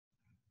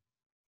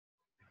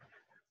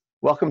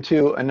Welcome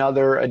to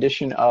another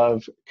edition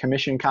of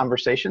Commission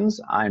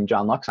Conversations. I'm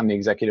John Lux. I'm the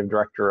Executive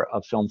Director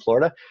of Film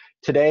Florida.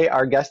 Today,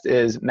 our guest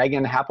is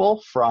Megan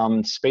Happel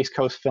from Space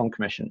Coast Film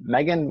Commission.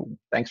 Megan,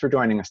 thanks for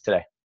joining us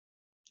today.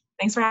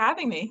 Thanks for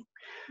having me.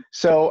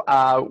 So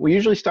we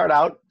usually start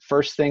out,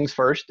 first things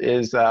first,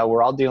 is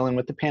we're all dealing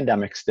with the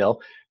pandemic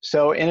still.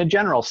 So in a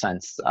general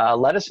sense,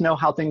 let us know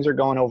how things are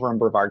going over in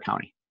Brevard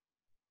County.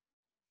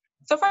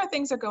 So far,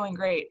 things are going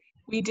great.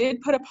 We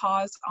did put a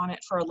pause on it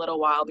for a little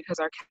while because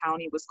our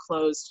county was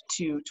closed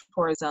to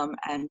tourism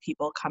and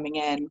people coming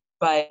in,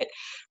 but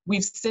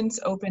we've since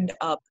opened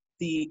up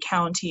the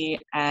county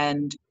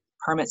and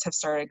permits have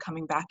started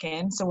coming back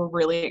in. So we're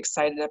really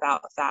excited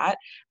about that.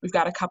 We've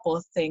got a couple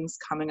of things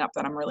coming up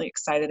that I'm really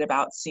excited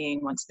about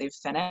seeing once they've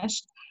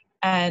finished.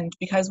 And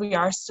because we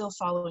are still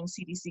following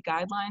CDC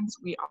guidelines,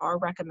 we are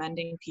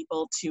recommending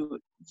people to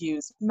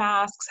use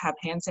masks, have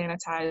hand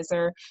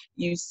sanitizer,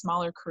 use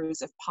smaller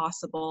crews if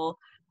possible.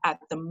 At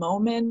the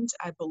moment,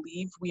 I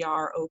believe we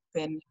are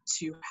open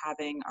to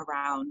having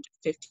around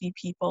 50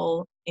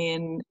 people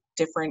in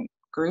different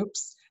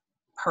groups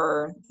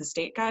per the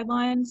state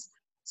guidelines.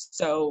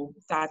 So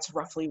that's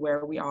roughly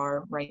where we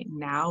are right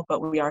now, but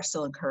we are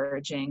still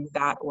encouraging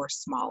that or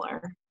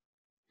smaller.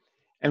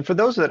 And for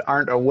those that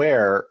aren't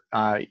aware,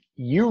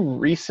 you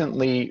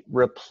recently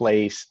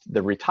replaced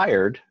the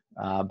retired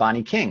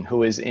Bonnie King,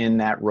 who is in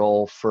that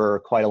role for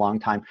quite a long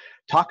time.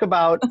 Talk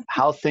about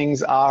how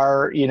things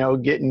are,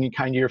 getting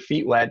kind of your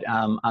feet wet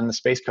on the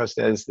Space Coast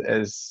as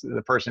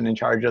the person in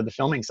charge of the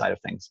filming side of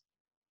things.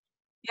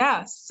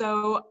 Yeah,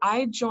 so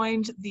I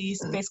joined the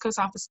Space Coast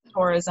Office of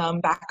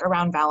Tourism back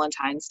around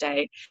Valentine's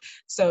Day.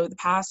 So the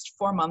past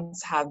 4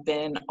 months have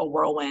been a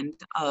whirlwind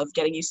of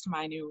getting used to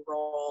my new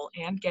role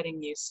and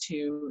getting used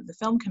to the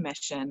Film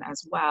Commission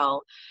as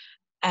well.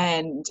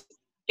 And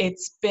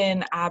it's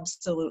been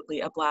absolutely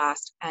a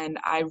blast. And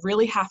I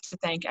really have to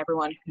thank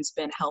everyone who's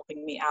been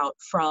helping me out,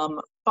 from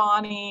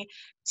Bonnie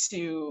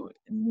to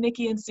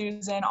Nikki and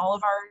Susan, all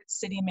of our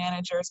city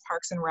managers,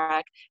 Parks and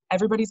Rec.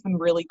 Everybody's been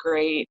really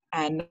great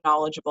and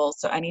knowledgeable.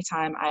 So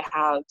anytime I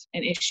have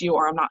an issue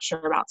or I'm not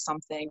sure about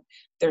something,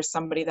 there's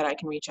somebody that I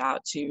can reach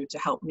out to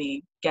help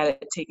me get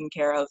it taken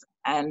care of.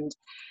 And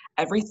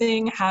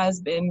everything has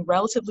been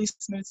relatively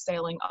smooth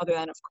sailing, other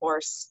than, of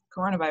course,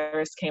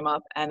 coronavirus came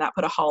up and that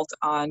put a halt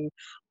on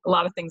a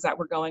lot of things that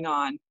were going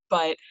on.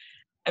 But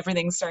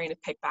everything's starting to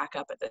pick back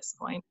up at this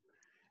point.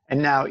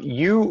 And now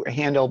you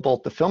handle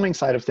both the filming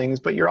side of things,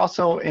 but you're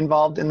also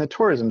involved in the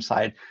tourism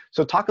side.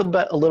 So talk a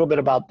little bit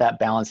about that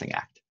balancing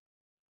act.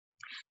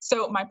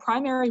 So my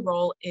primary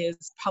role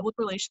is Public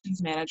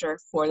Relations Manager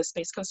for the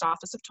Space Coast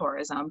Office of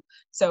Tourism.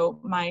 So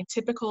my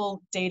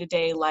typical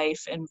day-to-day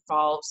life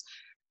involves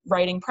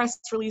writing press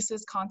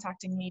releases,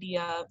 contacting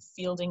media,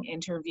 fielding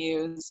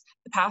interviews.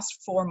 The past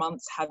 4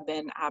 months have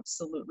been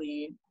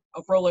absolutely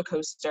a roller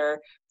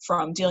coaster,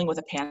 from dealing with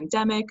a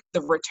pandemic,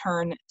 the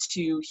return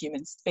to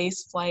human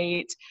space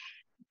flight.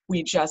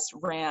 We just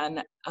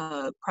ran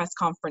a press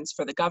conference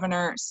for the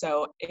governor,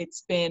 so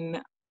it's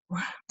been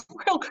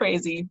real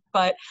crazy,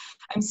 but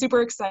I'm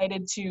super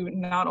excited to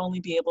not only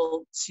be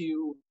able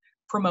to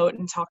promote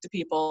and talk to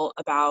people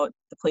about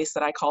the place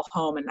that I call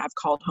home and I've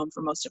called home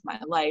for most of my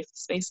life,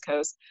 Space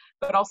Coast,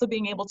 but also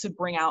being able to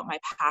bring out my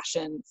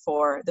passion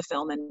for the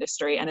film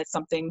industry. And it's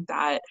something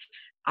that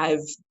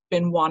I've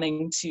been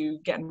wanting to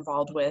get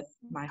involved with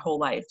my whole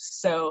life.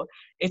 So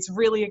it's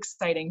really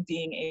exciting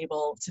being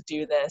able to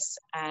do this.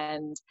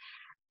 And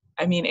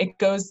I mean, it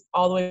goes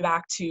all the way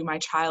back to my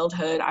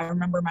childhood. I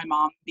remember my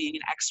mom being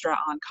an extra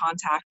on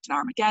Contact and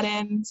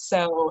Armageddon.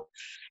 So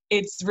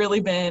it's really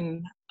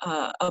been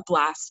a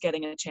blast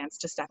getting a chance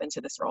to step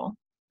into this role.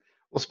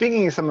 Well,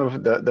 speaking of some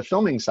of the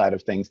filming side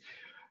of things,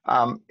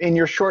 in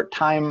your short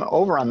time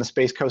over on the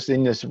Space Coast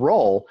in this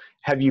role,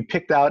 have you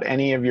picked out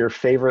any of your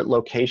favorite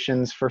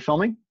locations for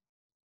filming?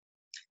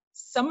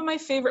 Some of my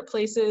favorite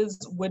places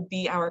would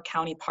be our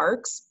county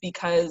parks,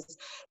 because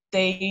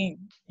you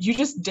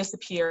just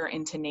disappear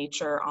into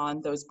nature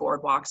on those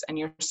boardwalks and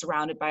you're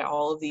surrounded by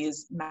all of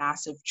these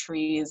massive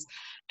trees,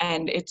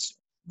 and it's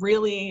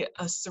really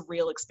a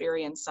surreal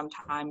experience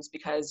sometimes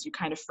because you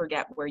kind of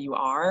forget where you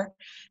are.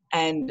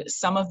 And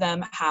some of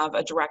them have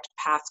a direct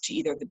path to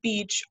either the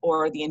beach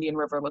or the Indian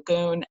River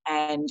Lagoon,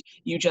 and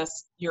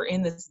you're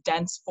in this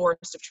dense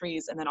forest of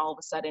trees, and then all of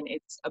a sudden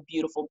it's a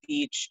beautiful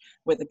beach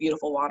with a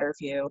beautiful water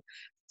view.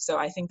 So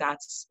I think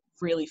that's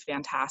really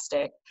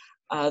fantastic.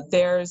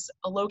 There's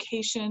a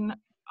location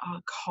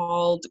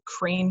called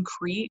Crane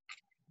Creek,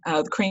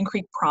 the Crane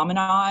Creek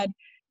Promenade,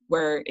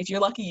 where if you're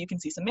lucky, you can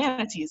see some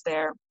manatees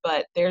there.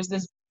 But there's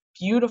this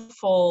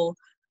beautiful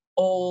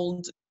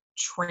old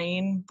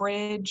train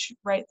bridge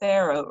right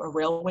there, a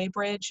railway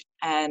bridge.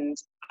 And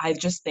I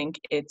just think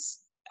it's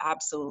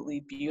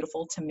absolutely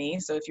beautiful to me.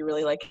 So if you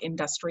really like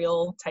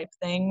industrial type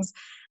things,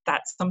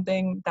 that's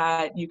something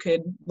that you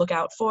could look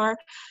out for.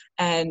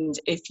 And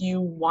if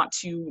you want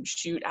to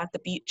shoot at the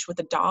beach with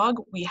a dog,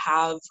 we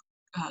have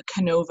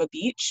Canova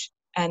Beach,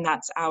 and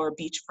that's our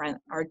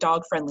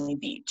dog-friendly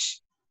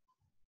beach.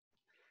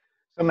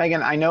 So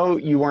Megan, I know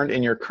you weren't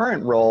in your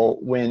current role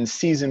when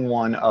season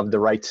 1 of The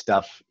Right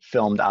Stuff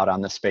filmed out on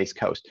the Space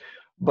Coast,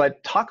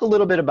 but talk a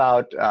little bit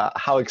about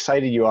how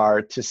excited you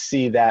are to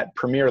see that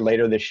premiere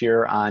later this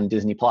year on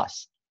Disney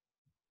Plus.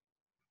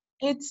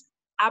 It's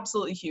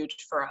absolutely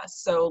huge for us.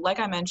 So,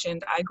 like I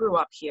mentioned, I grew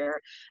up here,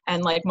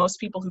 and like most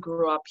people who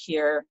grew up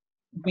here,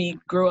 we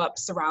grew up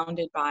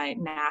surrounded by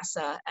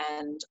NASA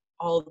and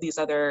all of these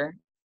other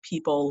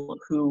people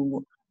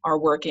who are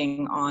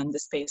working on the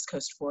Space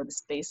Coast for the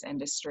space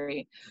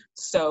industry.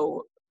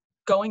 So,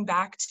 going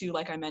back to,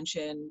 like I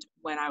mentioned,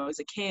 when I was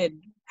a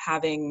kid,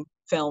 having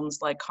films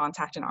like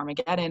Contact and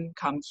Armageddon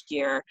come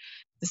here,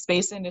 the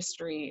space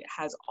industry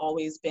has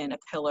always been a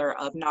pillar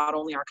of not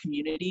only our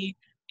community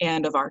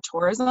and of our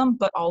tourism,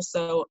 but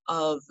also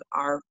of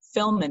our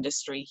film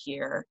industry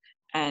here.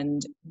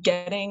 And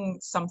getting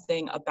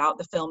something about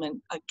the film and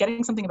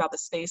getting something about the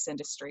space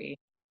industry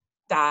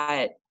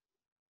that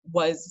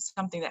was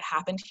something that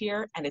happened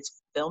here and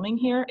it's filming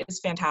here is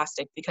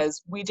fantastic,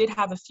 because we did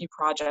have a few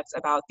projects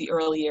about the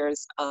early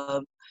years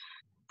of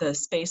the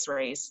space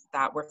race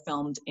that were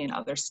filmed in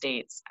other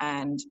states.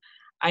 And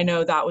I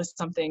know that was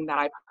something that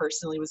I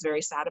personally was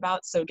very sad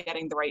about. So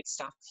getting The Right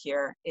Stuff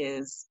here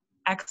is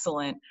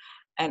excellent.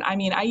 And I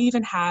mean, I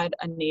even had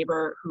a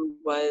neighbor who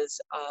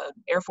was an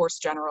Air Force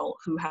general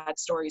who had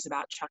stories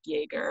about Chuck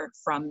Yeager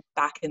from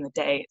back in the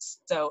day.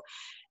 So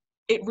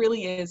it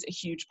really is a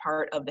huge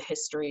part of the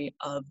history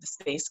of the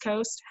Space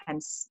Coast,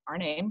 hence our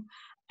name.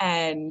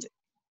 And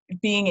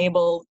being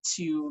able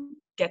to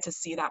get to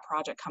see that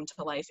project come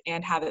to life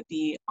and have it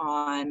be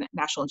on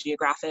National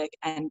Geographic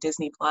and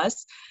Disney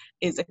Plus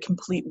is a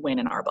complete win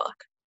in our book.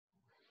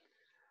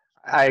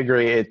 I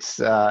agree. It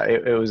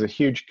was a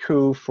huge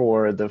coup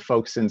for the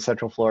folks in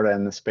Central Florida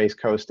and the Space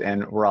Coast,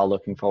 and we're all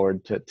looking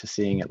forward to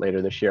seeing it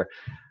later this year.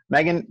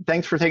 Megan,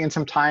 thanks for taking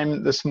some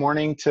time this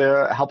morning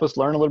to help us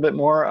learn a little bit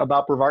more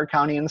about Brevard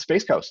County and the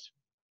Space Coast.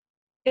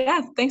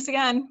 Yeah, thanks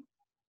again.